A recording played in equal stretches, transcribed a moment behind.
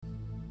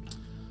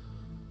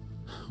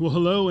Well,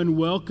 hello and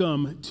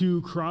welcome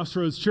to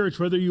Crossroads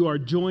Church. Whether you are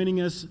joining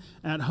us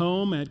at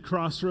home at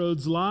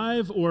Crossroads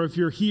Live or if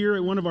you're here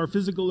at one of our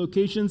physical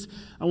locations,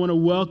 I want to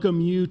welcome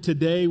you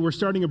today. We're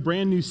starting a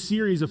brand new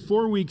series, a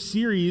 4-week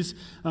series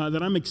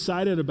that I'm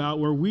excited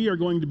about, where we are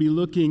going to be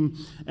looking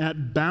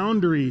at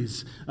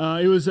boundaries.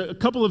 It was a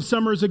couple of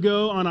summers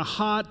ago on a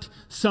hot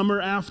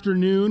summer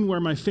afternoon where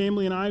my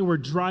family and I were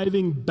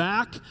driving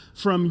back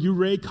from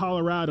Ouray,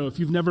 Colorado. If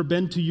you've never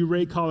been to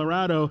Ouray,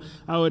 Colorado,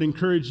 I would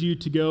encourage you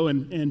to go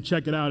and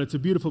check it out. It's a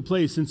beautiful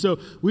place. And so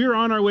we were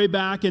on our way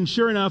back, and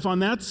sure enough, on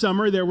that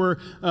summer, there were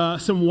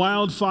some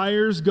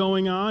wildfires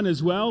going on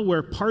as well,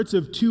 where parts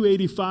of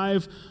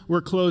 285 were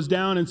closed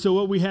down. And so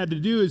what we had to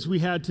do is we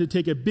had to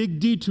take a big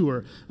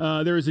detour.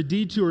 There was a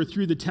detour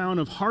through the town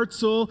of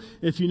Hartselle,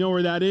 if you know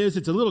where that is.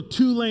 It's a little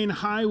 2-lane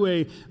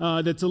highway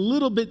that's a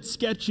little bit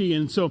sketchy.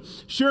 And so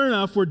sure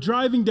enough, we're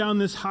driving down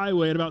this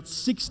highway at about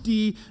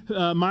 60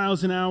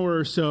 miles an hour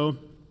or so.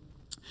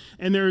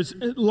 And there's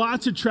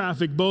lots of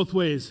traffic both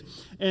ways.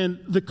 And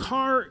the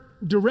car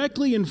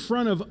directly in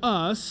front of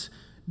us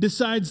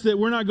decides that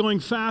we're not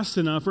going fast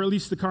enough, or at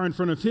least the car in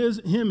front of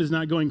him is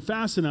not going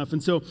fast enough.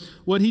 And so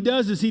what he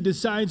does is he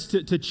decides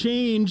to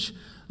change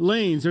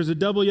lanes. There's a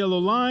double yellow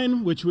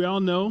line, which we all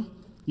know.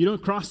 You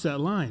don't cross that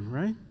line,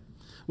 right?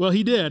 Well,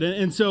 he did.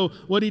 And so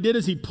what he did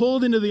is he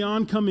pulled into the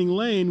oncoming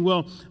lane.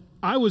 Well,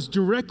 I was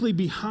directly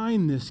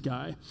behind this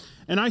guy.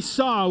 And I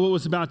saw what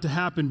was about to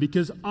happen,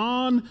 because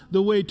on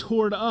the way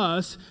toward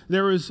us,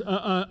 there was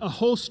a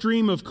whole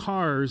stream of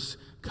cars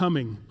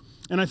coming.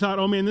 And I thought,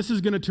 oh man, this is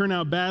going to turn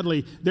out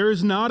badly. There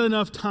is not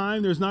enough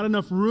time. There's not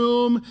enough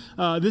room.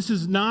 This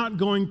is not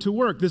going to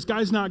work. This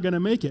guy's not going to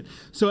make it.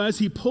 So as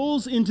he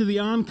pulls into the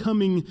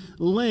oncoming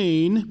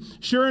lane,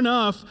 sure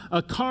enough,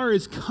 a car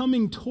is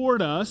coming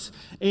toward us.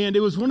 And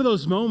it was one of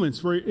those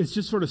moments where it's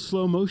just sort of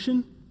slow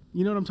motion.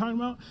 You know what I'm talking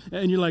about?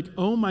 And you're like,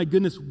 oh my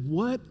goodness,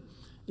 what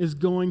is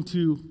going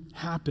to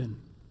happen?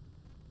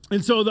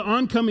 And so the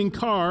oncoming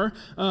car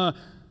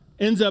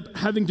ends up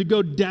having to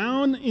go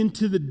down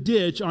into the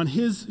ditch on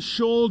his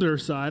shoulder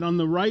side, on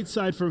the right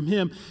side from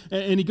him,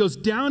 and he goes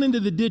down into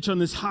the ditch on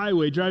this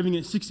highway, driving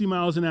at 60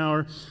 miles an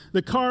hour.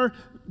 The car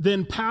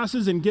then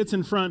passes and gets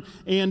in front,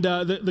 and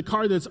the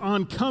car that's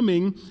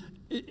oncoming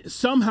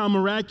somehow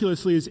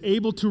miraculously is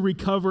able to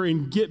recover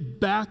and get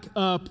back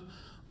up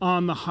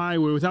on the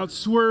highway without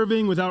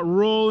swerving, without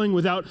rolling,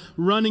 without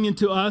running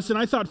into us. And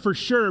I thought for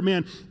sure,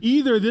 man,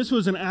 either this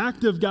was an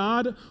act of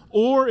God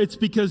or it's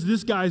because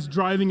this guy's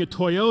driving a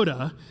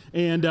Toyota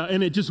and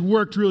it just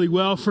worked really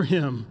well for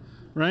him,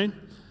 right?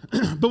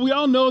 But we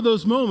all know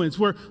those moments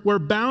where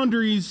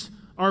boundaries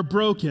are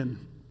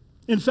broken.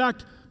 In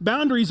fact,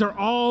 boundaries are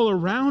all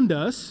around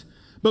us,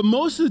 but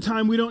most of the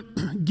time we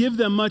don't give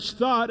them much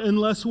thought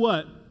unless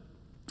what?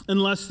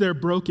 Unless they're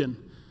broken.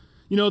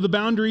 You know, the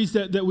boundaries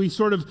that we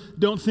sort of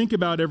don't think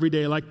about every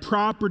day, like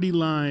property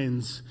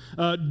lines,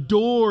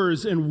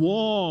 doors and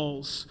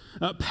walls,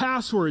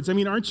 passwords. I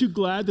mean, aren't you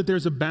glad that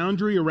there's a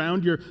boundary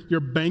around your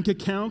bank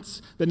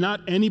accounts, that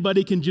not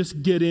anybody can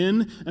just get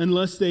in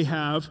unless they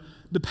have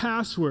the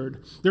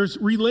password? There's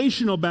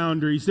relational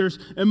boundaries, there's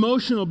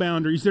emotional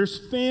boundaries,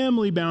 there's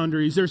family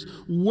boundaries, there's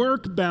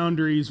work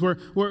boundaries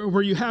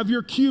where you have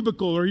your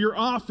cubicle or your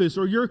office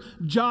or your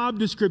job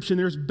description.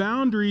 There's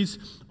boundaries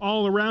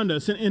all around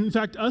us. And in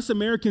fact, us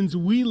Americans,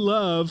 we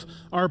love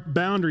our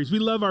boundaries. We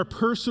love our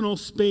personal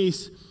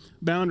space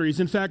boundaries.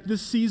 In fact,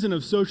 this season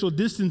of social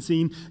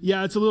distancing,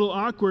 yeah, it's a little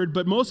awkward,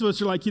 but most of us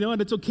are like, you know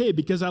what, it's okay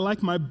because I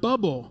like my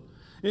bubble.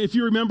 If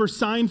you remember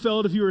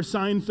Seinfeld, if you were a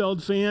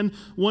Seinfeld fan,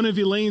 one of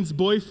Elaine's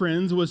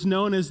boyfriends was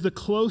known as the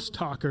close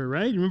talker,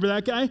 right? You remember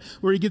that guy?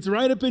 Where he gets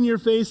right up in your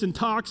face and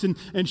talks,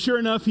 and sure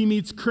enough, he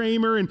meets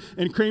Kramer,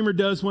 and Kramer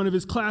does one of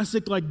his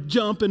classic, like,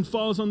 jump and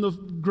falls on the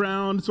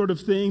ground sort of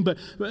thing, but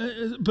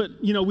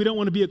you know, we don't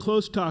want to be a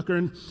close talker.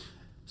 And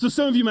so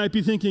some of you might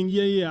be thinking,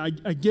 yeah,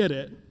 I get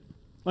it.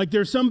 Like,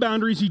 there's some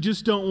boundaries you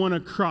just don't want to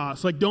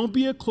cross. Like, don't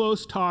be a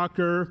close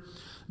talker.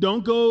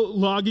 Don't go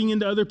logging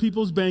into other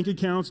people's bank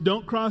accounts.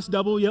 Don't cross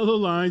double yellow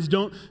lines.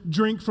 Don't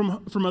drink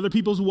from other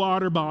people's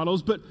water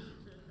bottles. But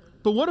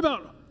what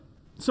about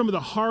some of the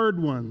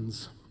hard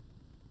ones?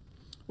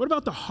 What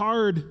about the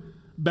hard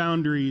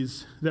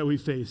boundaries that we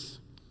face?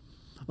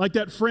 Like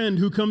that friend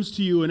who comes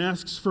to you and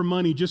asks for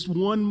money just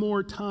one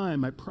more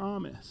time, I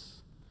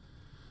promise.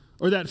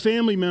 Or that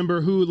family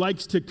member who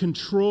likes to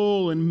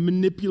control and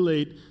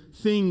manipulate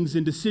things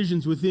and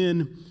decisions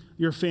within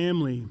your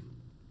family.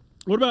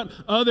 What about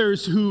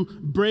others who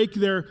break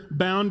their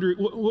boundary?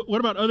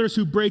 What about others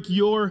who break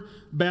your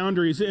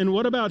boundaries? And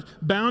what about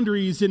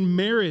boundaries in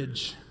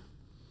marriage?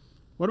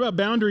 What about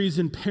boundaries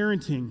in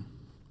parenting?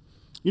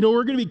 You know,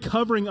 we're going to be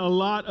covering a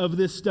lot of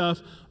this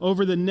stuff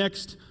over the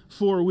next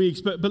 4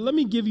 weeks, but let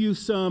me give you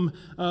some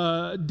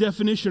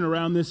definition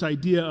around this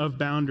idea of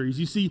boundaries.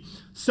 You see,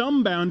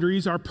 some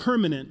boundaries are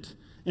permanent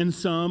and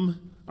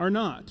some are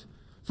not.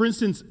 For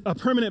instance, a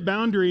permanent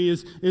boundary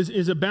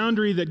is a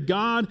boundary that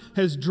God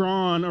has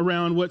drawn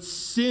around what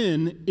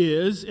sin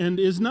is and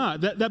is not.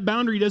 That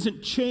boundary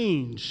doesn't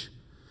change.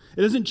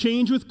 It doesn't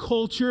change with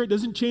culture. It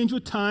doesn't change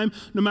with time.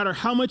 No matter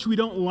how much we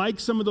don't like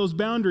some of those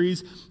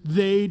boundaries,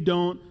 they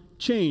don't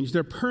change.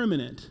 They're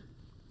permanent.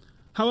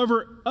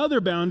 However,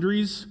 other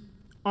boundaries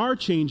are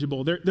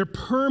changeable. They're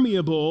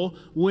permeable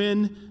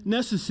when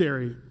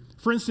necessary.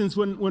 For instance,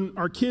 when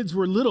our kids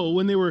were little,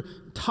 when they were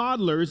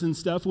toddlers and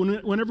stuff,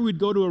 whenever we'd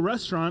go to a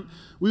restaurant,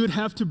 we would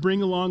have to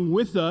bring along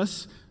with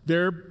us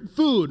their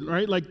food,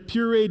 right? Like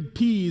pureed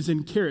peas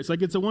and carrots.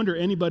 Like, it's a wonder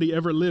anybody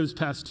ever lives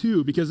past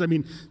 2, because I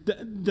mean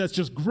that's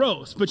just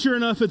gross. But sure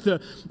enough, at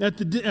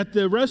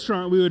the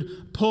restaurant, we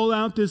would pull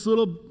out this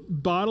little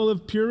bottle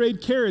of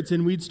pureed carrots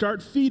and we'd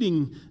start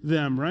feeding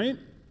them, right?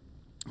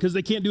 Because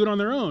they can't do it on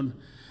their own.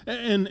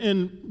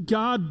 And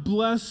God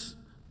bless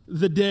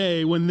the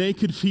day when they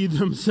could feed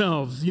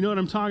themselves. You know what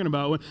I'm talking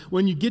about?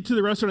 When you get to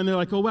the restaurant and they're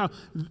like, oh, wow,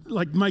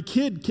 like my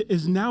kid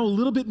is now a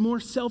little bit more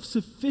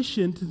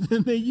self-sufficient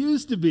than they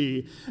used to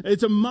be.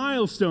 It's a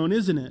milestone,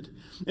 isn't it?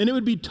 And it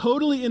would be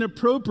totally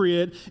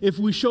inappropriate if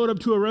we showed up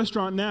to a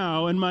restaurant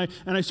now and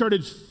I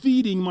started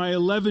feeding my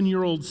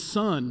 11-year-old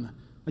son.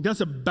 Like,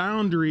 that's a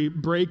boundary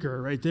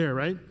breaker right there,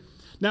 right?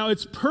 Now,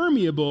 it's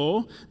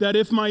permeable that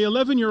if my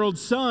 11-year-old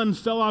son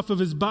fell off of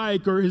his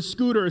bike or his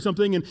scooter or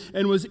something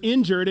and was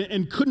injured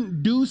and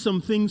couldn't do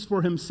some things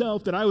for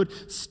himself, that I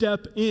would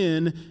step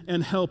in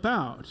and help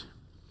out.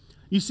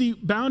 You see,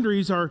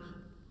 boundaries are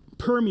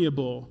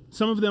permeable.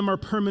 Some of them are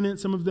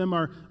permanent, some of them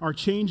are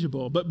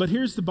changeable. But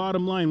here's the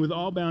bottom line with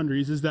all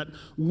boundaries is that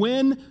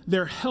when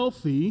they're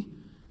healthy,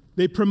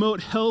 they promote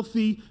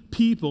healthy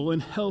people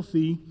and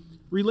healthy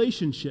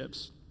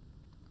relationships.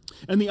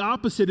 And the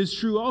opposite is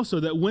true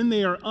also, that when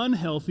they are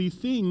unhealthy,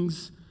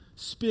 things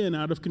spin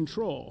out of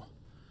control.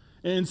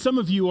 And some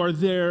of you are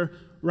there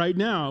right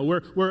now,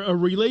 where a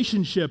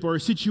relationship or a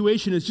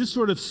situation is just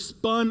sort of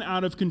spun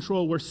out of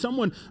control, where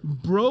someone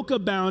broke a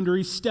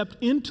boundary, stepped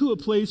into a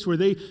place where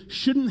they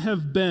shouldn't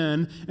have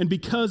been, and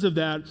because of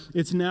that,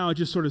 it's now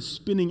just sort of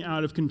spinning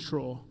out of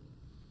control.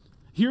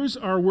 Here's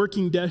our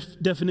working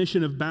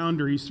definition of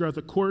boundaries throughout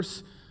the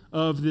course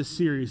of this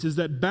series, is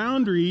that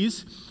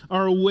boundaries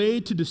are a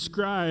way to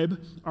describe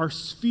our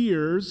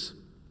spheres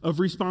of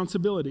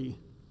responsibility.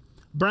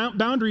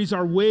 Boundaries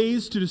are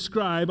ways to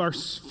describe our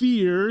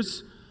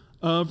spheres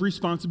of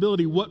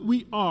responsibility, what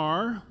we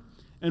are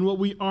and what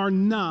we are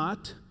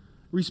not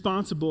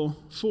responsible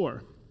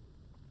for.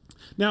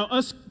 Now,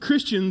 us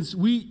Christians,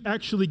 we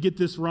actually get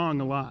this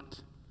wrong a lot.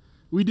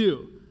 We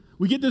do.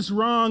 We get this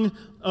wrong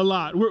a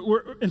lot.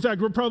 In fact,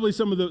 we're probably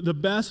some of the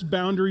best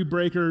boundary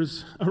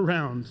breakers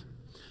around,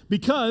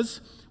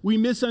 because we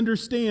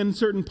misunderstand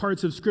certain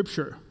parts of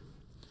Scripture.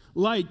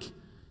 Like,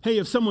 hey,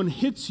 if someone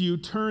hits you,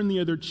 turn the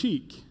other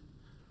cheek.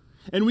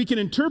 And we can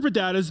interpret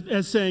that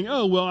as saying,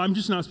 oh, well, I'm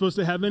just not supposed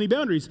to have any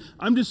boundaries.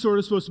 I'm just sort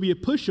of supposed to be a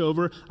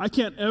pushover. I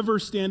can't ever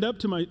stand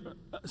up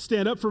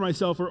for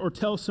myself or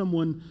tell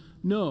someone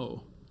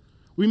no.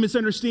 We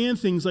misunderstand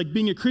things like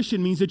being a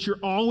Christian means that you're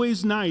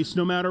always nice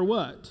no matter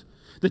what.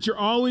 That you're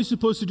always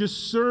supposed to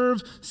just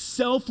serve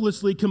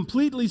selflessly,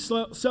 completely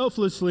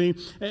selflessly,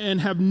 and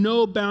have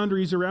no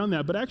boundaries around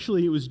that. But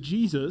actually, it was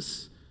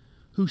Jesus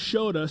who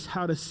showed us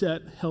how to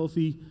set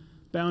healthy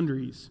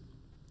boundaries.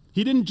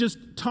 He didn't just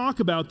talk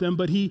about them,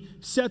 but he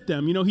set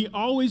them. You know, he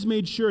always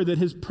made sure that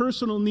his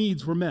personal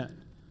needs were met.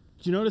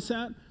 Did you notice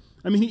that?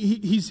 I mean,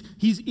 he's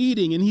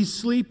eating and he's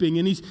sleeping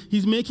and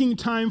he's making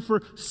time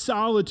for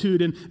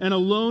solitude and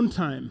alone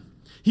time.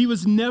 He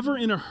was never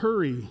in a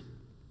hurry.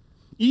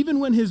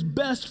 Even when his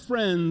best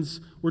friends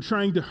were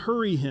trying to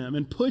hurry him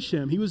and push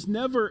him, he was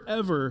never,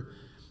 ever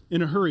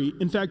in a hurry.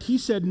 In fact, he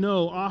said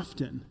no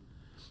often.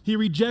 He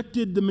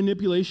rejected the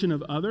manipulation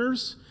of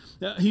others.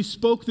 He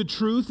spoke the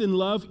truth in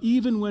love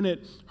even when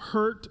it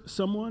hurt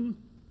someone.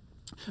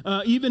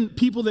 Even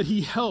people that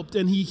he helped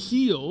and he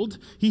healed,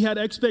 he had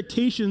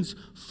expectations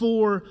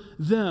for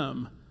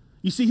them.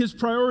 You see, his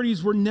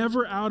priorities were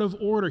never out of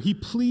order. He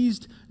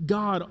pleased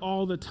God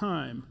all the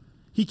time.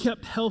 He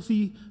kept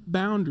healthy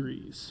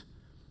boundaries.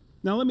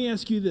 Now, let me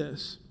ask you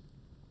this.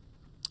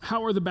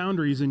 How are the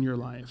boundaries in your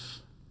life?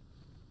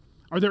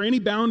 Are there any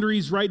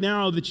boundaries right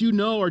now that you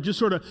know are just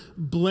sort of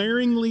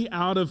blaringly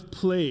out of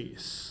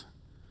place?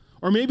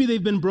 Or maybe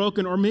they've been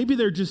broken, or maybe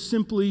they're just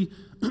simply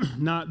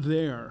not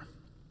there.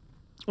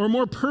 Or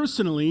more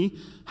personally,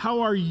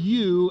 how are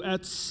you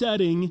at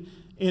setting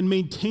and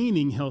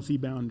maintaining healthy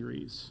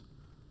boundaries?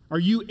 Are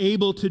you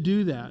able to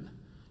do that?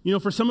 You know,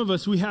 for some of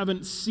us, we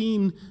haven't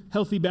seen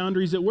healthy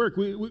boundaries at work.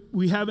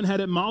 We haven't had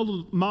it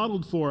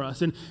modeled for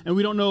us, and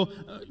we don't know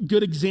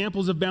good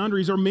examples of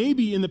boundaries, or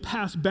maybe in the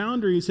past,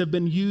 boundaries have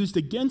been used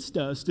against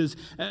us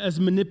as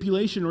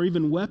manipulation or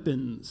even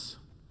weapons.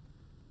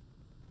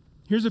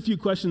 Here's a few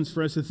questions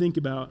for us to think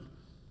about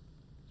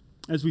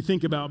as we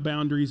think about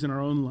boundaries in our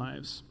own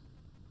lives.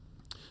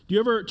 Do you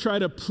ever try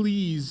to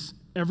please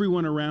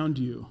everyone around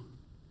you?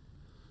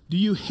 Do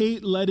you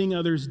hate letting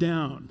others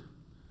down?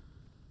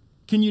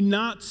 Can you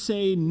not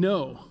say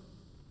no?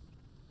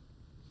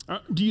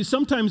 Do you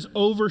sometimes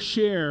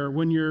overshare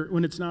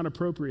when it's not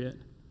appropriate?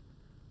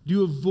 Do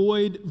you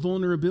avoid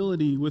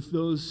vulnerability with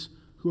those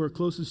who are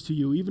closest to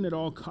you, even at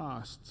all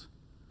costs?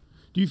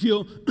 Do you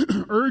feel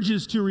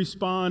urges to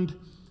respond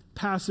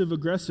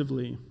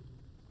passive-aggressively?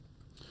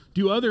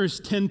 Do others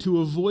tend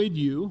to avoid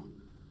you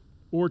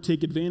or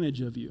take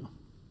advantage of you?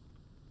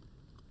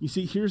 You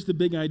see, here's the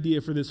big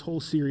idea for this whole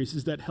series,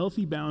 is that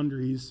healthy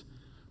boundaries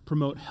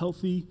promote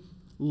healthy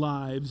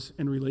lives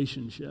and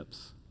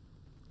relationships.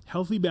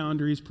 Healthy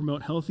boundaries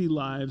promote healthy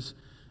lives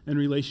and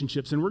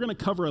relationships. And we're going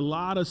to cover a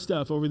lot of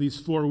stuff over these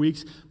 4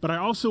 weeks, but I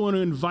also want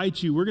to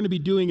invite you. We're going to be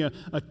doing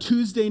a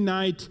Tuesday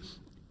night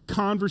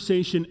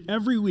conversation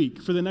every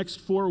week for the next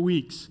 4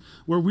 weeks,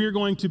 where we're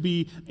going to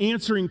be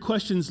answering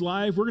questions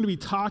live. We're going to be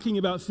talking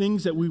about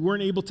things that we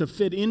weren't able to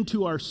fit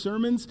into our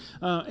sermons,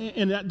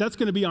 and that's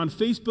going to be on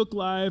Facebook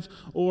Live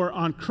or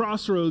on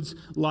Crossroads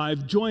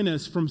Live. Join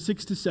us from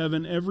 6 to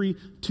 7 every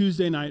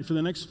Tuesday night for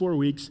the next 4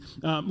 weeks.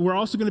 We're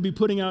also going to be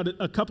putting out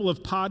a couple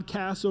of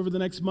podcasts over the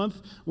next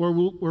month where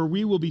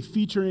we will be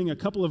featuring a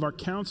couple of our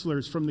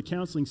counselors from the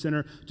Counseling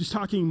Center, just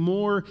talking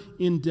more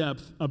in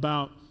depth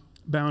about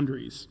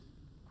boundaries.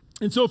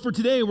 And so for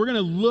today, we're going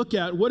to look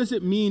at what does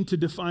it mean to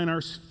define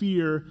our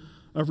sphere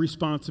of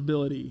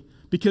responsibility,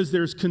 because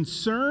there's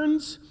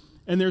concerns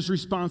and there's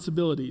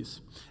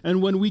responsibilities.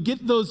 And when we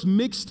get those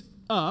mixed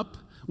up,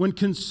 when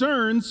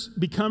concerns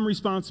become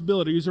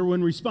responsibilities or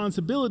when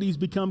responsibilities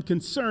become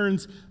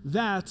concerns,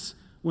 that's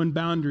when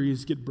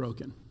boundaries get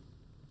broken.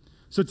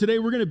 So today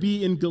we're going to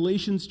be in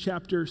Galatians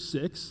chapter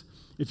 6.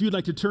 If you'd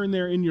like to turn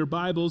there in your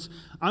Bibles,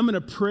 I'm going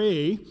to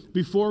pray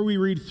before we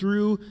read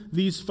through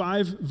these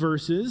 5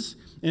 verses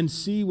and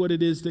see what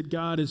it is that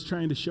God is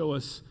trying to show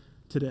us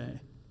today.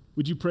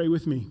 Would you pray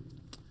with me?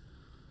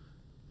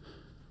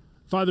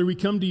 Father, we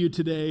come to you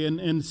today,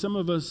 and some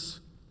of us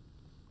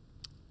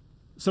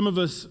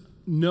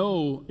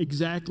know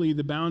exactly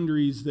the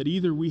boundaries that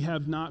either we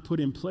have not put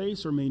in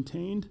place or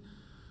maintained,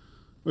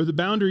 or the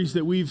boundaries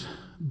that we've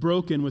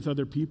broken with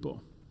other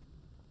people.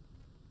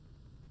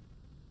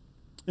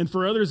 And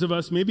for others of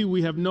us, maybe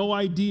we have no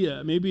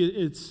idea. Maybe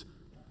it's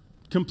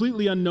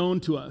completely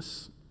unknown to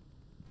us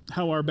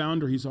how our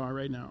boundaries are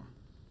right now.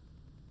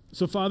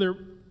 So, Father,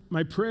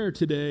 my prayer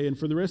today and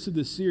for the rest of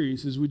this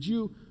series is, would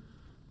you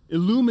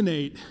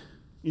illuminate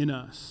in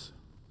us?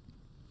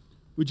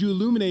 Would you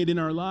illuminate in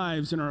our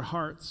lives and our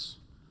hearts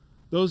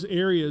those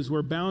areas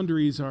where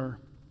boundaries are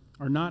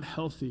not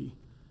healthy?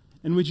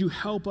 And would you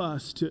help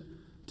us to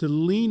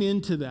lean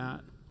into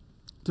that,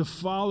 to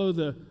follow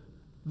the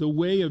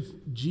way of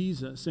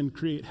Jesus and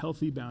create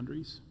healthy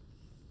boundaries?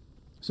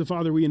 So,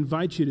 Father, we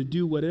invite you to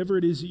do whatever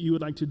it is that you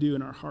would like to do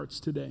in our hearts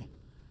today.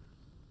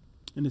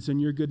 And it's in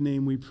your good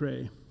name we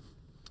pray.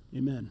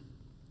 Amen.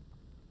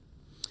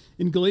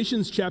 In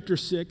Galatians chapter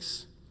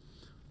 6,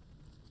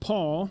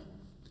 Paul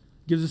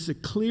gives us a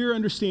clear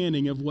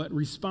understanding of what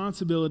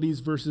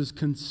responsibilities versus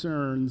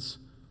concerns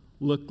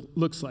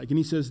looks like. And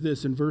he says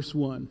this in verse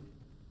 1.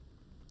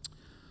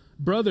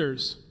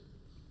 Brothers,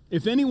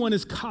 if anyone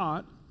is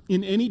caught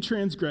in any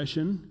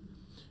transgression,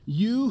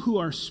 you who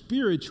are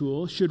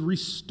spiritual should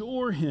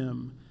restore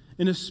him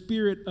in a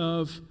spirit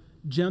of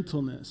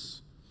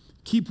gentleness.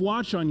 Keep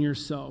watch on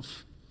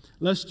yourself,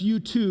 lest you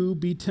too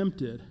be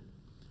tempted.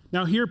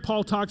 Now here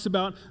Paul talks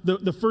about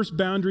the first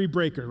boundary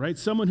breaker, right?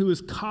 Someone who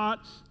is caught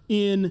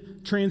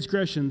in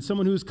transgression,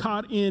 someone who is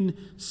caught in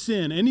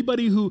sin.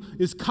 Anybody who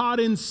is caught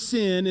in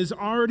sin has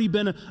already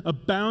been a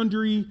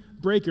boundary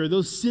breaker,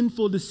 those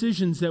sinful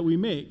decisions that we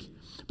make.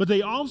 But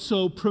they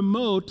also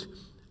promote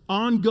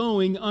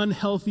ongoing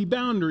unhealthy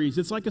boundaries.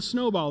 It's like a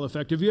snowball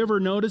effect. Have you ever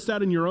noticed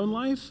that in your own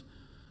life?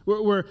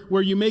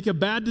 Where you make a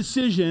bad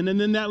decision, and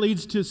then that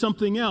leads to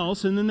something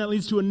else, and then that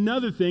leads to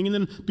another thing, and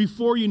then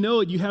before you know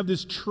it, you have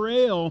this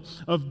trail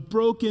of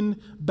broken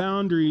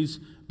boundaries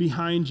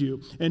behind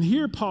you. And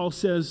here Paul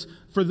says,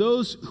 for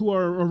those who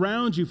are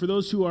around you, for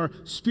those who are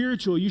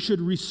spiritual, you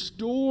should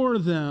restore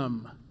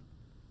them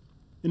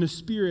in a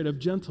spirit of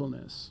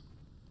gentleness.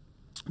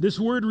 This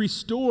word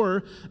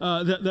restore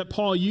that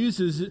Paul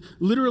uses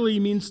literally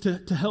means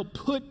to help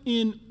put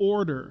in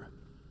order,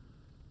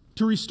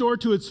 to restore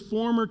to its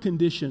former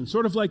condition,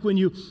 sort of like when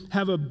you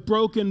have a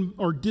broken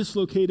or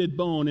dislocated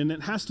bone and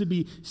it has to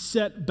be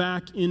set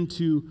back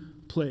into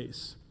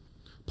place.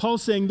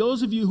 Paul's saying,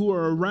 those of you who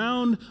are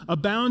around a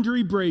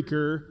boundary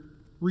breaker,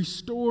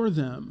 restore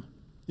them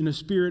in a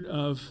spirit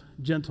of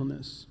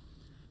gentleness.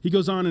 He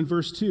goes on in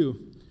verse 2,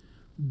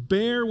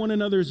 bear one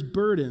another's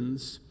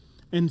burdens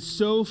and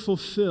so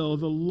fulfill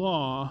the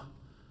law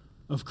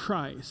of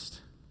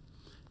Christ.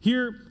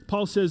 Here,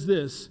 Paul says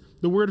this,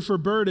 the word for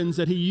burdens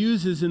that he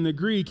uses in the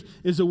Greek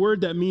is a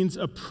word that means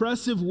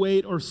oppressive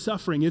weight or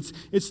suffering.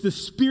 It's the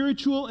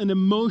spiritual and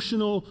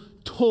emotional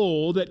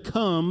toll that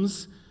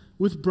comes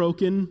with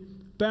broken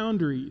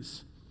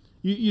boundaries.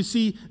 You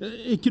see,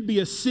 it could be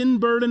a sin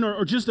burden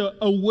or just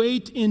a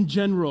weight in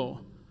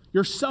general.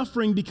 You're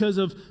suffering because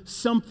of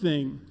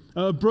something.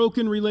 A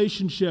broken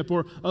relationship,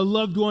 or a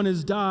loved one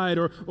has died,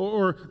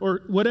 or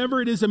whatever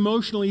it is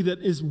emotionally that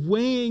is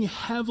weighing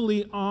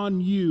heavily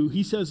on you.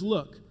 He says,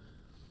 look,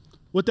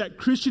 what that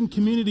Christian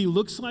community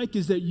looks like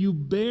is that you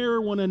bear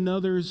one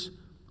another's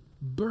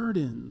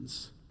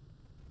burdens.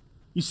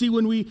 You see,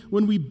 when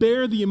we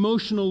bear the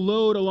emotional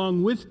load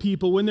along with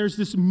people, when there's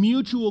this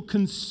mutual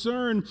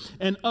concern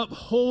and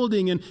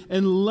upholding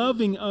and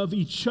loving of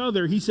each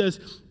other, he says,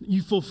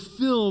 you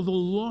fulfill the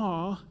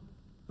law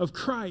of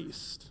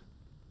Christ.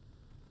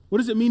 What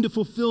does it mean to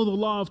fulfill the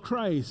law of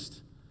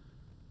Christ?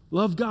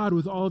 Love God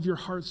with all of your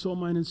heart, soul,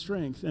 mind, and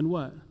strength. And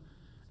what?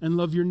 And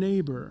love your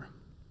neighbor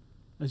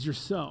as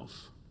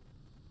yourself.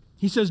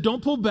 He says,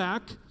 don't pull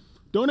back.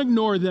 Don't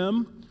ignore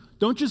them.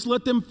 Don't just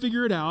let them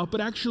figure it out, but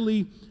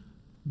actually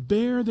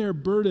bear their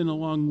burden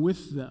along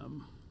with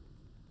them.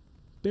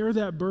 Bear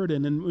that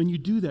burden. And when you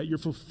do that, you're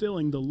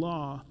fulfilling the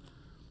law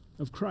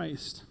of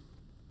Christ.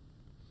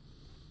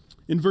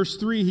 In verse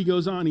 3, he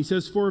goes on. He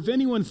says, for if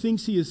anyone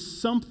thinks he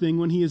is something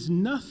when he is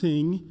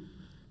nothing,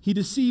 he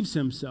deceives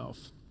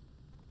himself.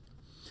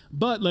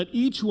 But let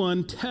each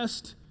one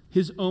test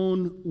his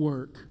own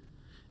work,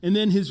 and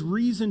then his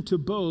reason to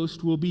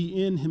boast will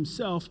be in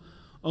himself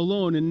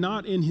alone and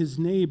not in his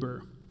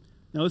neighbor.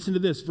 Now listen to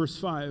this, verse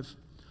 5.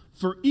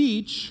 For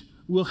each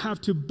will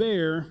have to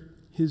bear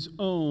his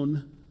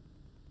own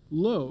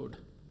load.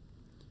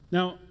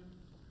 Now,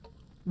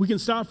 we can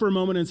stop for a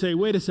moment and say,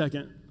 wait a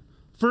second.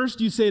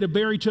 First, you say to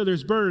bear each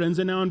other's burdens,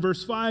 and now in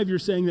verse 5, you're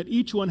saying that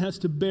each one has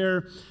to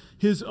bear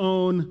his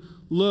own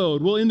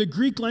load. Well, in the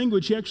Greek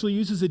language, he actually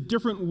uses a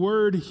different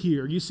word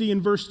here. You see, in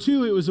verse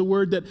 2, it was a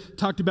word that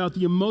talked about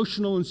the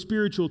emotional and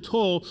spiritual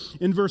toll.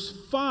 In verse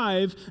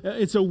 5,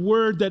 it's a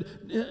word that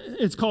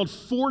it's called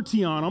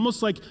phortion,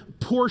 almost like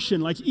portion,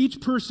 like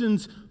each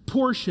person's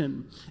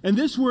portion. And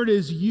this word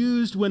is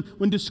used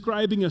when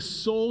describing a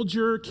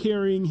soldier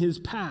carrying his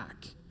pack.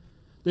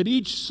 That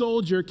each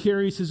soldier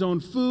carries his own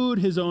food,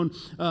 his own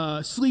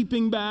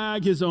sleeping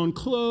bag, his own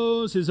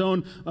clothes, his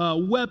own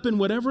weapon,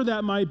 whatever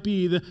that might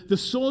be. The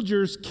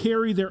soldiers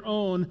carry their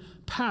own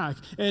pack.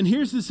 And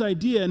here's this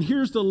idea, and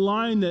here's the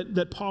line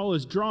that Paul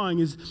is drawing,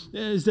 is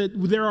that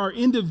there are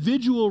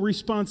individual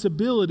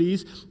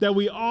responsibilities that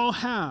we all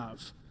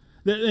have.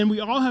 And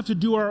we all have to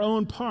do our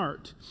own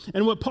part.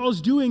 And what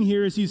Paul's doing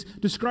here is he's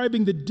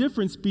describing the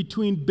difference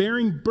between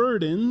bearing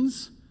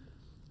burdens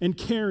and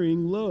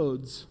carrying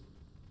loads.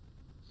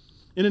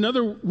 In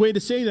another way to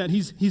say that,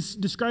 he's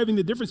describing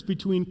the difference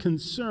between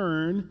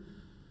concern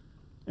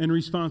and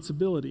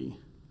responsibility.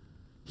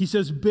 He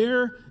says,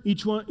 bear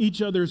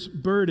each other's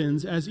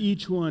burdens as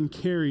each one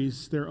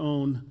carries their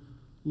own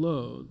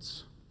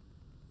loads.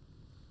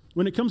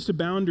 When it comes to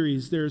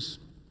boundaries, there's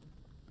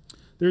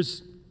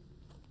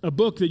a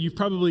book that you've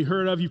probably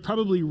heard of, you've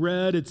probably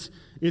read. It's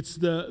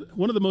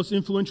one of the most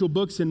influential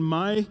books in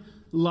my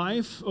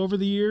life over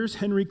the years.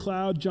 Henry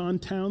Cloud, John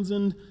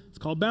Townsend. It's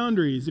called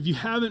Boundaries. If you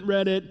haven't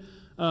read it,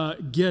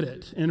 get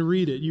it and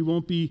read it. You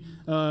won't be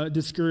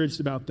discouraged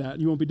about that.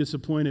 You won't be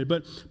disappointed.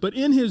 But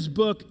in his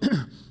book,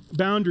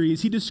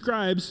 Boundaries, he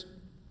describes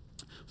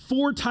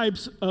 4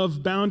 types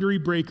of boundary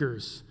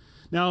breakers.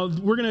 Now,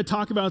 we're going to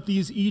talk about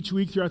these each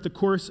week throughout the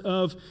course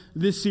of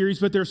this series,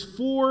 but there's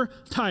 4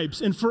 types.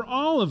 And for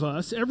all of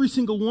us, every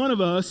single one of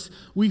us,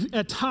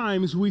 at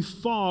times we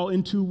fall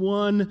into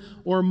one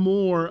or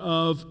more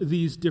of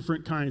these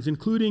different kinds,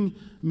 including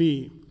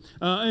me.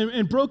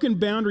 And broken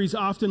boundaries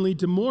often lead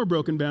to more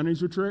broken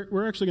boundaries, which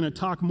we're actually going to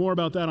talk more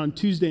about that on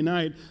Tuesday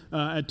night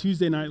at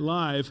Tuesday Night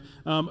Live.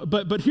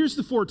 But here's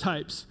the 4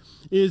 types,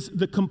 is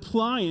the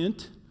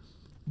compliant,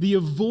 the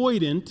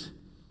avoidant,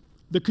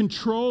 the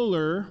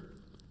controller,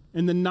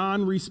 and the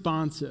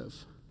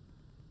non-responsive.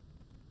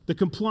 The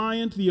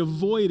compliant, the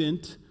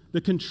avoidant,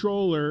 the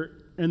controller,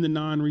 and the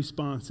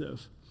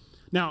non-responsive.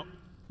 Now,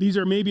 these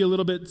are maybe a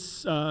little bit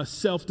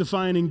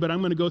self-defining, but I'm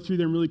going to go through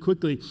them really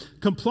quickly.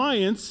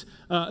 Compliance,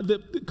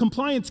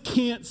 compliance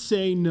can't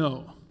say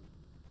no.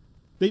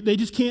 They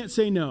just can't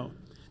say no.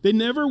 They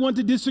never want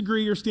to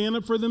disagree or stand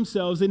up for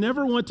themselves. They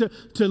never want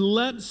to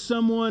let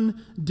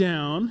someone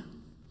down.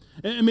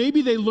 And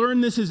maybe they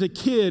learned this as a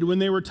kid when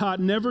they were taught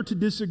never to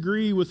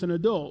disagree with an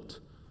adult,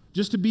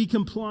 just to be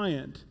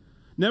compliant.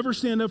 Never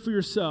stand up for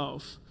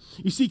yourself.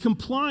 You see,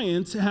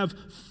 compliance have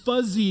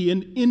fuzzy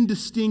and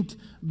indistinct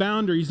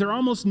boundaries. They're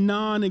almost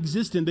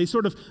non-existent. They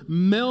sort of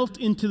melt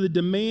into the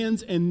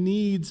demands and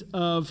needs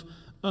of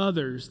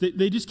others.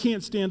 They just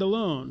can't stand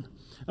alone.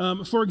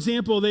 For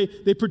example,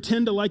 they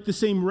pretend to like the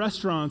same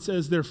restaurants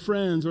as their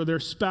friends or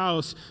their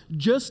spouse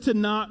just to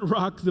not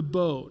rock the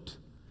boat.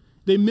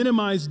 They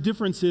minimize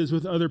differences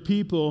with other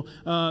people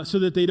so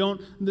that they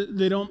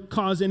don't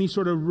cause any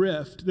sort of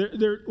rift.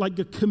 They're like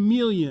a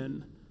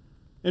chameleon.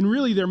 And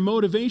really their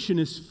motivation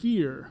is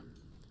fear.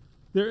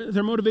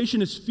 Their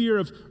motivation is fear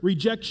of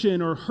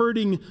rejection or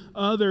hurting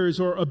others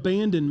or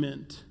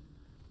abandonment.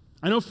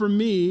 I know for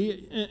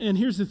me, and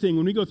here's the thing,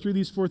 when we go through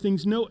these 4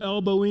 things, no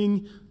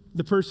elbowing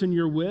the person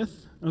you're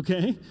with,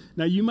 okay?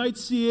 Now you might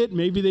see it,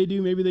 maybe they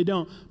do, maybe they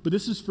don't, but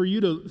this is for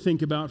you to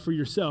think about for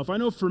yourself. I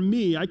know for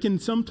me, I can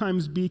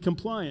sometimes be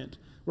compliant,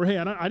 where hey,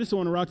 I just don't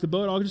want to rock the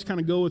boat, I'll just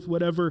kind of go with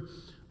whatever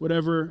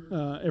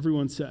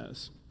everyone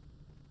says.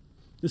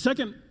 The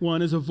second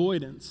one is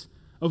avoidance.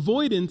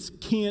 Avoidance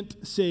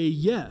can't say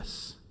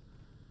yes.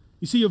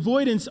 You see,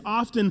 avoidance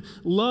often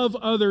love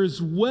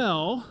others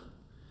well,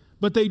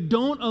 but they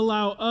don't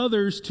allow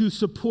others to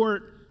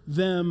support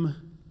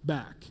them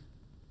back.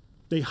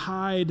 They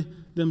hide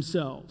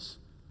themselves.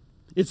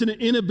 It's an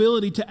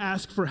inability to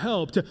ask for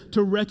help,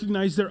 to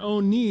recognize their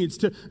own needs.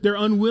 They're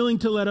unwilling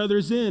to let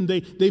others in.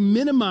 They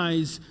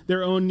minimize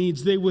their own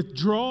needs. They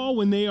withdraw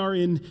when they are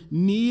in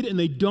need, and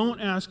they don't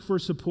ask for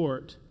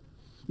support.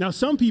 Now,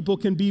 some people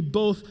can be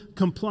both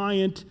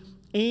compliant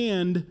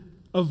and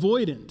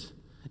avoidant.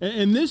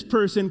 And this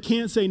person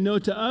can't say no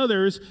to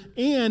others,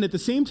 and at the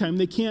same time,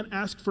 they can't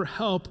ask for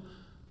help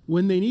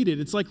when they need it.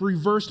 It's like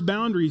reversed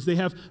boundaries. They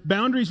have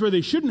boundaries where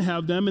they shouldn't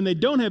have them, and they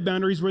don't have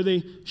boundaries where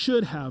they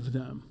should have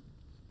them.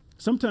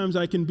 Sometimes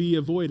I can be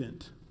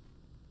avoidant.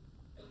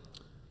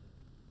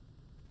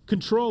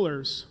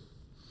 Controllers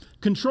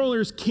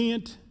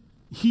can't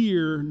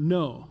hear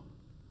no.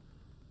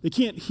 They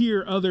can't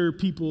hear other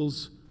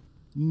people's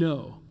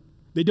no.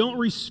 They don't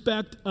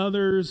respect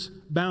others'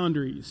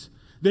 boundaries.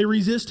 They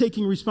resist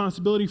taking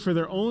responsibility for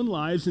their own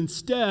lives.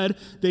 Instead,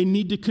 they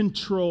need to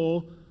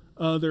control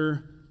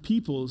other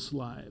people's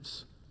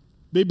lives.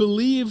 They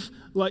believe,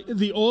 like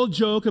the old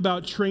joke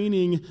about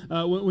training,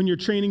 when you're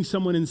training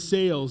someone in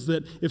sales,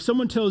 that if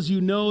someone tells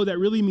you no, that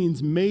really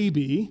means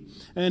maybe.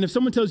 And if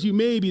someone tells you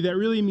maybe, that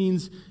really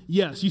means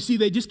yes. You see,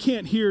 they just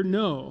can't hear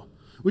no,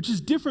 which is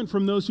different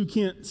from those who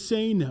can't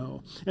say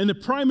no. And the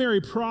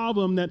primary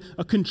problem that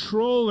a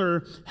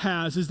controller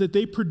has is that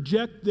they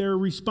project their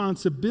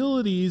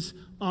responsibilities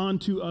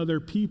onto other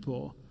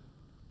people.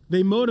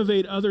 They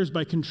motivate others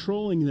by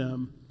controlling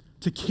them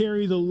to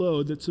carry the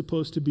load that's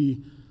supposed to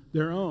be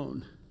their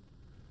own.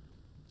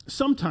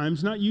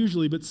 Sometimes, not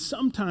usually, but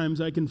sometimes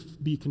I can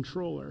be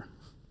controller.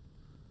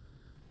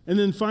 And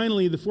then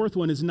finally, the fourth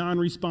one is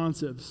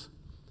non-responsives.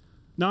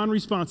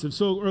 Non-responsive.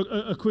 So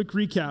a quick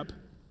recap.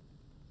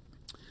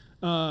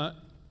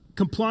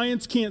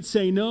 Compliance can't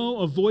say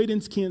no,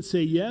 avoidance can't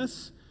say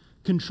yes,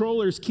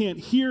 controllers can't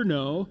hear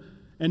no,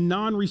 and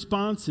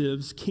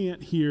non-responsives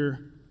can't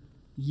hear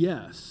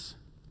yes.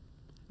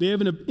 They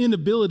have an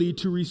inability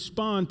to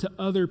respond to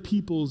other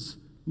people's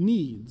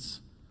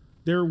needs.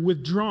 They're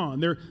withdrawn.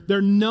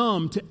 They're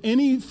numb to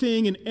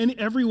anything and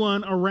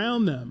everyone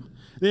around them.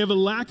 They have a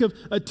lack of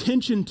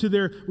attention to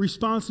their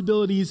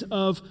responsibilities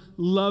of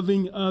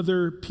loving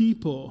other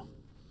people.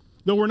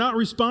 Though we're not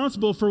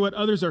responsible for what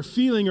others are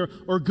feeling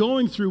or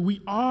going through,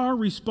 we are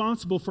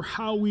responsible for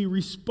how we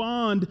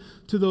respond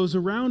to those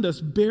around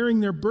us,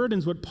 bearing their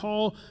burdens, what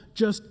Paul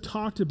just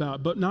talked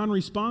about. But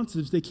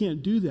non-responsives, they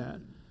can't do that.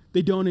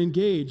 They don't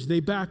engage.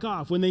 They back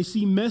off. When they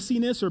see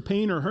messiness or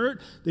pain or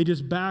hurt, they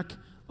just back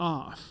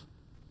off.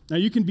 Now,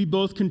 you can be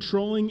both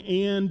controlling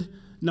and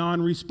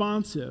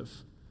non-responsive.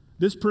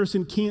 This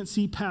person can't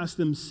see past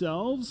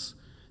themselves.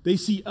 They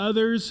see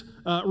others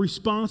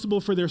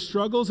responsible for their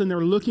struggles, and they're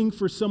looking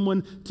for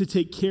someone to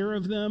take care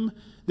of them.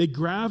 They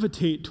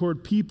gravitate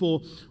toward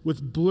people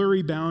with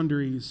blurry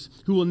boundaries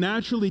who will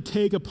naturally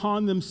take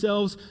upon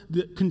themselves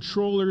the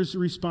controller's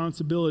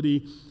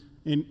responsibility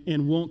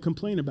and won't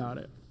complain about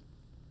it.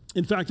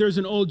 In fact, there's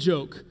an old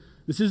joke.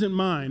 This isn't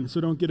mine, so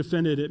don't get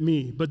offended at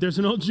me. But there's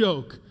an old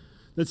joke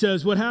that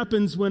says, what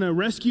happens when a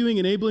rescuing,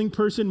 enabling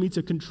person meets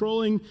a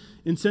controlling,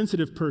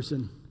 insensitive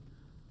person?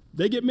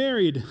 They get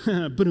married.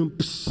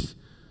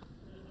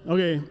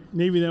 Okay,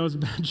 maybe that was a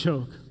bad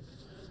joke.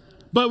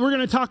 But we're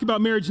going to talk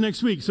about marriage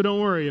next week, so don't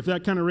worry. If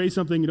that kind of raised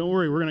something, don't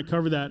worry. We're going to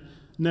cover that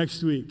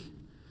next week.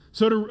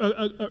 So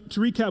to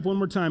recap one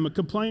more time, a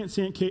compliant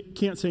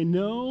can't say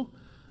no,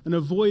 an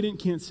avoidant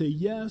can't say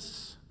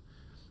yes,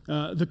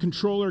 the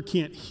controller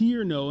can't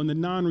hear no, and the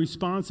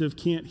non-responsive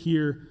can't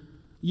hear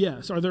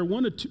yes. Are there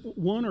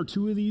one or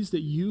two of these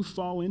that you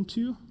fall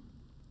into?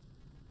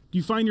 Do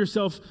you find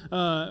yourself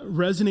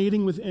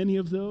resonating with any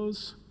of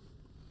those?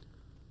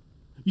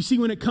 You see,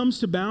 when it comes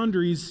to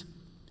boundaries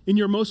in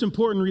your most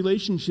important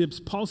relationships,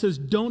 Paul says,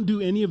 don't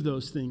do any of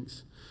those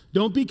things.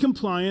 Don't be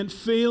compliant,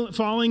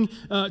 falling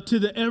to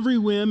the every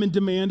whim and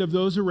demand of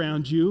those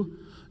around you.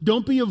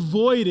 Don't be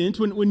avoidant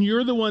when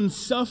you're the one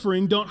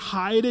suffering. Don't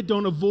hide it.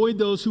 Don't avoid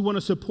those who want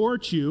to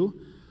support you.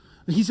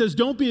 He says,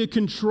 don't be a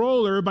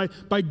controller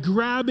by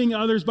grabbing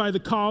others by the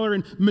collar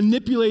and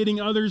manipulating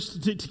others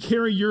to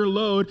carry your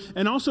load.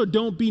 And also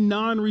don't be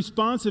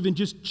non-responsive and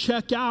just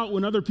check out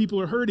when other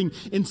people are hurting.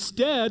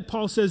 Instead,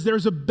 Paul says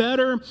there's a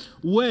better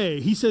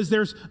way. He says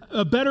there's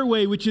a better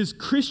way, which is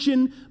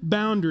Christian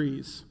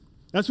boundaries.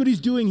 That's what he's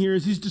doing here,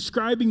 is he's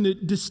describing the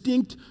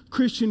distinct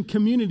Christian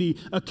community,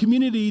 a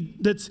community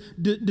that's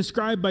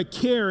described by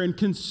care and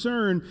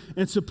concern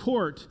and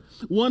support,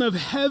 one of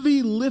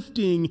heavy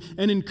lifting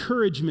and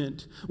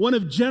encouragement, one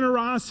of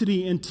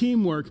generosity and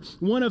teamwork,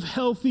 one of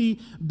healthy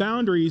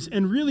boundaries.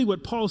 And really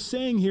what Paul's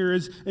saying here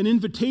is an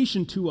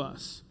invitation to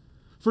us.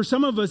 For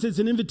some of us, it's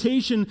an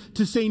invitation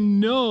to say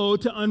no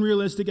to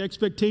unrealistic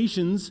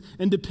expectations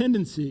and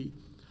dependency.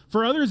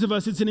 For others of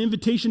us, it's an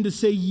invitation to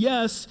say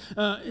yes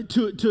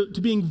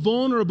to being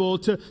vulnerable,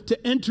 to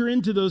enter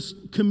into those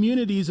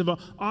communities of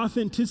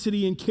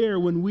authenticity and care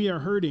when we are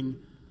hurting.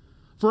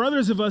 For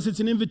others of us, it's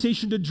an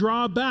invitation to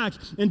draw back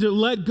and to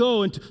let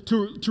go and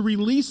to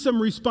release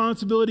some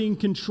responsibility and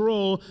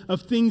control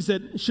of things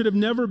that should have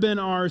never been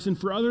ours. And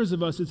for others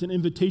of us, it's an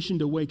invitation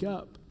to wake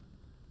up.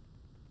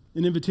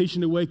 An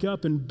invitation to wake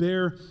up and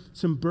bear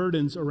some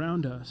burdens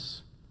around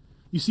us.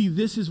 You see,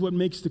 this is what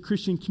makes the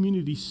Christian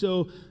community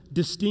so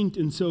distinct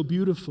and so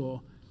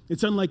beautiful.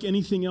 It's unlike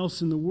anything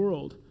else in the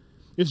world.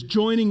 It's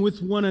joining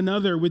with one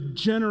another with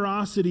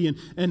generosity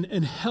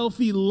and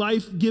healthy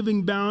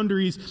life-giving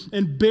boundaries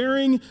and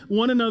bearing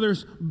one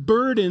another's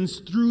burdens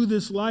through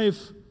this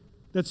life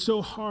that's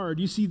so hard.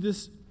 You see,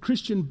 this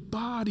Christian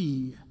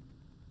body.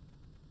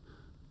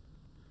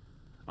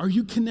 Are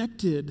you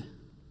connected?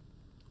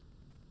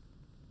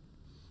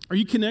 Are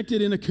you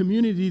connected in a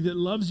community that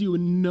loves you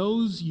and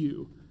knows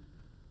you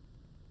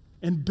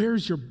and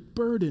bears your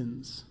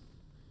burdens?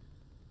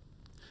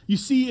 You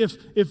see,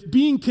 if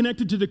being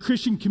connected to the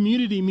Christian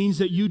community means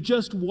that you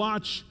just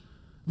watch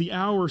the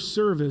hour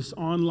service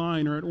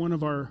online or at one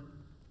of our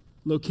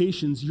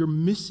locations, you're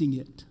missing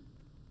it.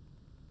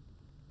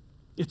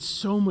 It's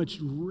so much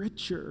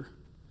richer.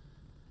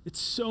 It's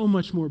so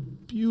much more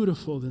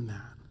beautiful than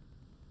that.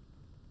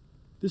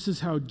 This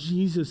is how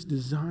Jesus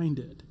designed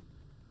it.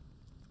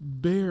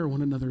 Bear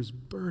one another's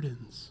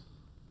burdens.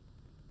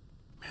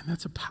 Man,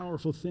 that's a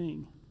powerful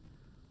thing.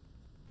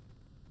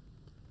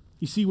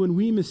 You see, when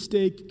we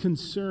mistake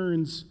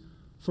concerns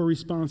for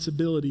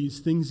responsibilities,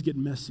 things get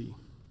messy.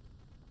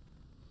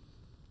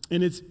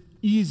 And it's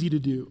easy to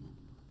do.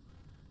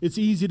 It's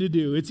easy to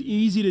do. It's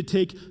easy to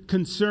take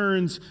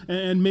concerns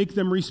and make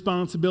them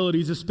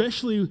responsibilities,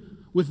 especially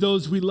with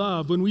those we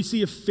love. When we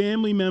see a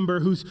family member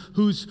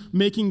who's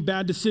making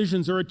bad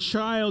decisions, or a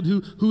child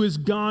who has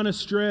gone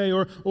astray,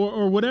 or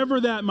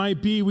whatever that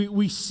might be,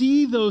 we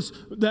see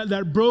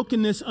that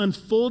brokenness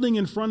unfolding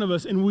in front of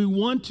us, and we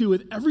want to,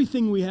 with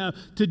everything we have,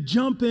 to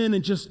jump in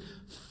and just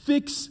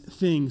fix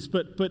things.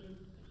 But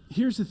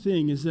here's the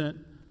thing, is that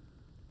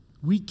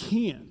we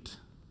can't.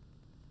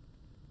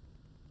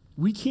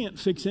 We can't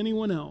fix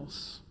anyone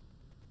else.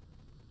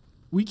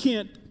 We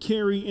can't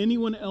carry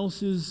anyone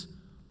else's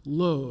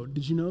load.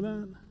 Did you know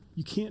that?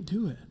 You can't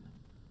do it.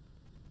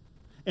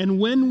 And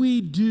when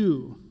we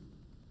do,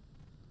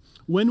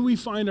 when we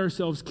find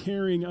ourselves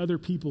carrying other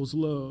people's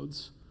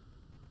loads,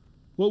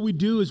 what we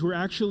do is we're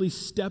actually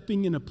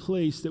stepping in a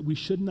place that we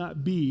should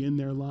not be in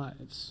their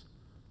lives.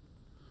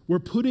 We're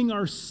putting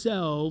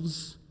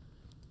ourselves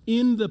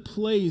in the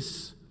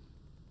place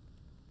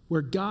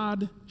where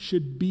God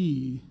should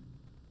be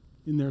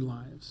in their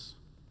lives.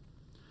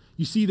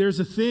 You see, there's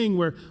a thing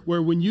where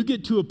when you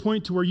get to a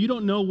point to where you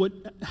don't know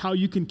how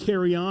you can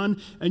carry on,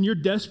 and you're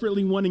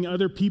desperately wanting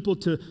other people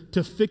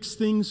to fix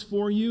things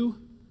for you,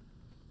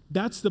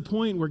 that's the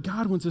point where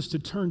God wants us to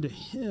turn to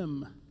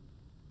Him.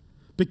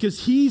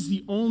 Because He's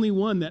the only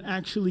one that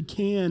actually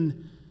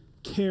can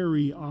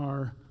carry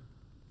our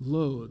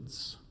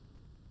loads.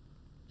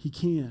 He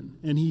can,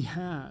 and He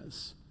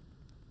has.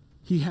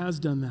 He has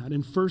done that.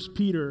 In 1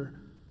 Peter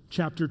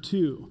chapter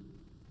 2,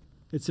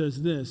 it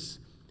says this: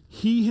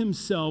 He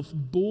Himself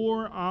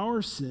bore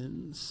our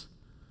sins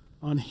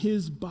on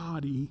His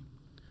body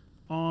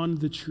on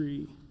the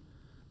tree,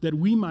 that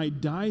we might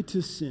die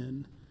to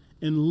sin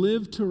and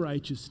live to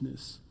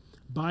righteousness.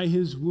 By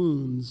His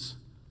wounds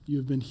you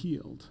have been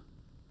healed.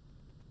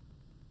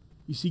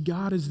 You see,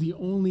 God is the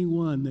only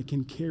one that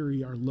can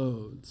carry our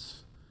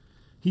loads.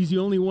 He's the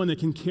only one that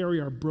can carry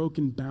our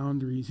broken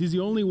boundaries. He's the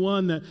only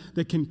one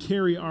that can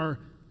carry our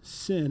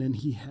sin, and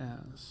He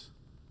has.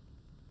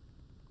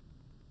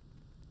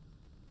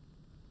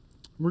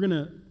 We're going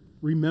to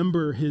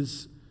remember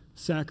His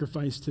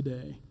sacrifice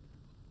today.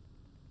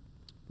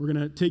 We're going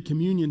to take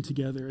communion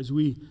together as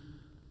we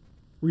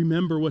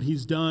remember what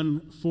He's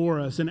done for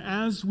us. And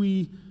as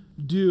we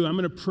do, I'm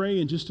going to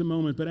pray in just a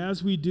moment, but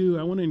as we do,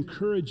 I want to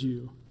encourage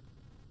you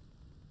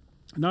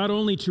not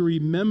only to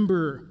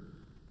remember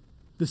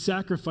the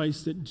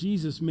sacrifice that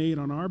Jesus made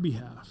on our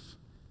behalf,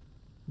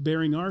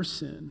 bearing our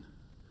sin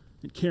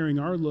and carrying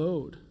our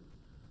load,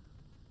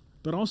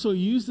 but also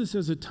use this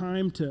as a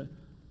time to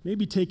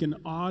maybe take an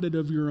audit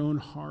of your own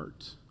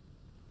heart.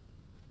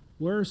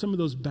 Where are some of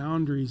those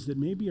boundaries that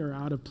maybe are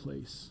out of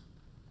place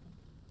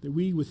that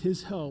we, with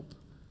His help,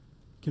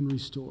 can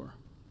restore?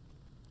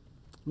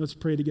 Let's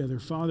pray together.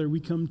 Father,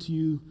 we come to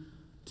You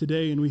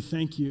today and we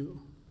thank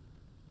You.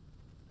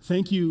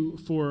 Thank You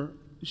for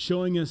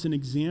showing us an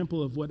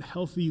example of what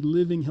healthy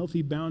living,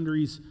 healthy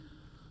boundaries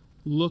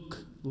look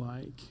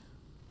like.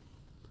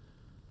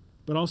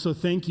 But also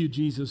thank You,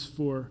 Jesus,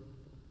 for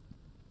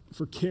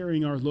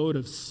carrying our load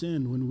of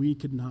sin when we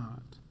could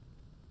not.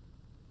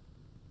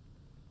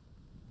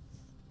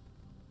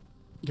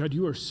 God,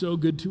 You are so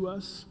good to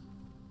us,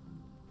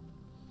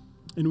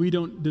 and we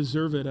don't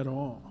deserve it at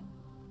all.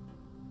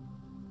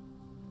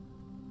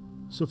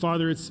 So,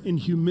 Father, it's in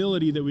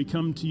humility that we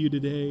come to You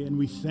today, and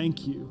we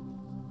thank You.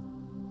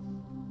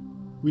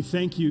 We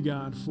thank You,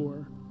 God,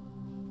 for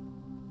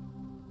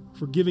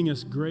giving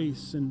us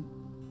grace and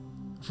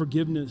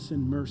forgiveness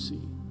and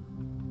mercy.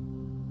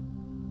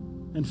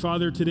 And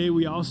Father, today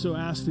we also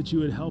ask that You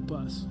would help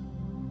us.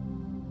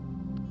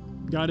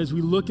 God, as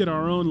we look at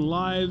our own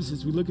lives,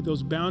 as we look at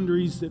those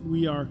boundaries that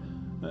we are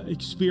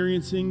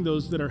experiencing,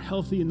 those that are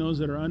healthy and those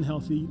that are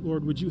unhealthy,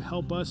 Lord, would you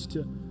help us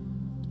to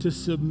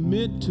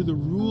submit to the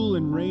rule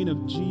and reign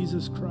of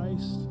Jesus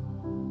Christ?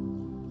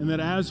 And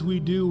that as we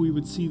do, we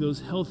would see those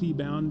healthy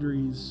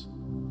boundaries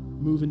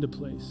move into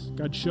place.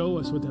 God, show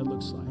us what that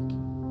looks like.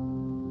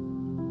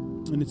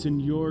 And it's in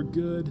your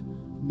good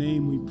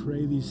name we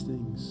pray these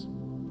things.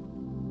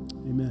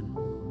 Amen.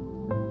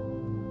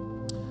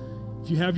 If you have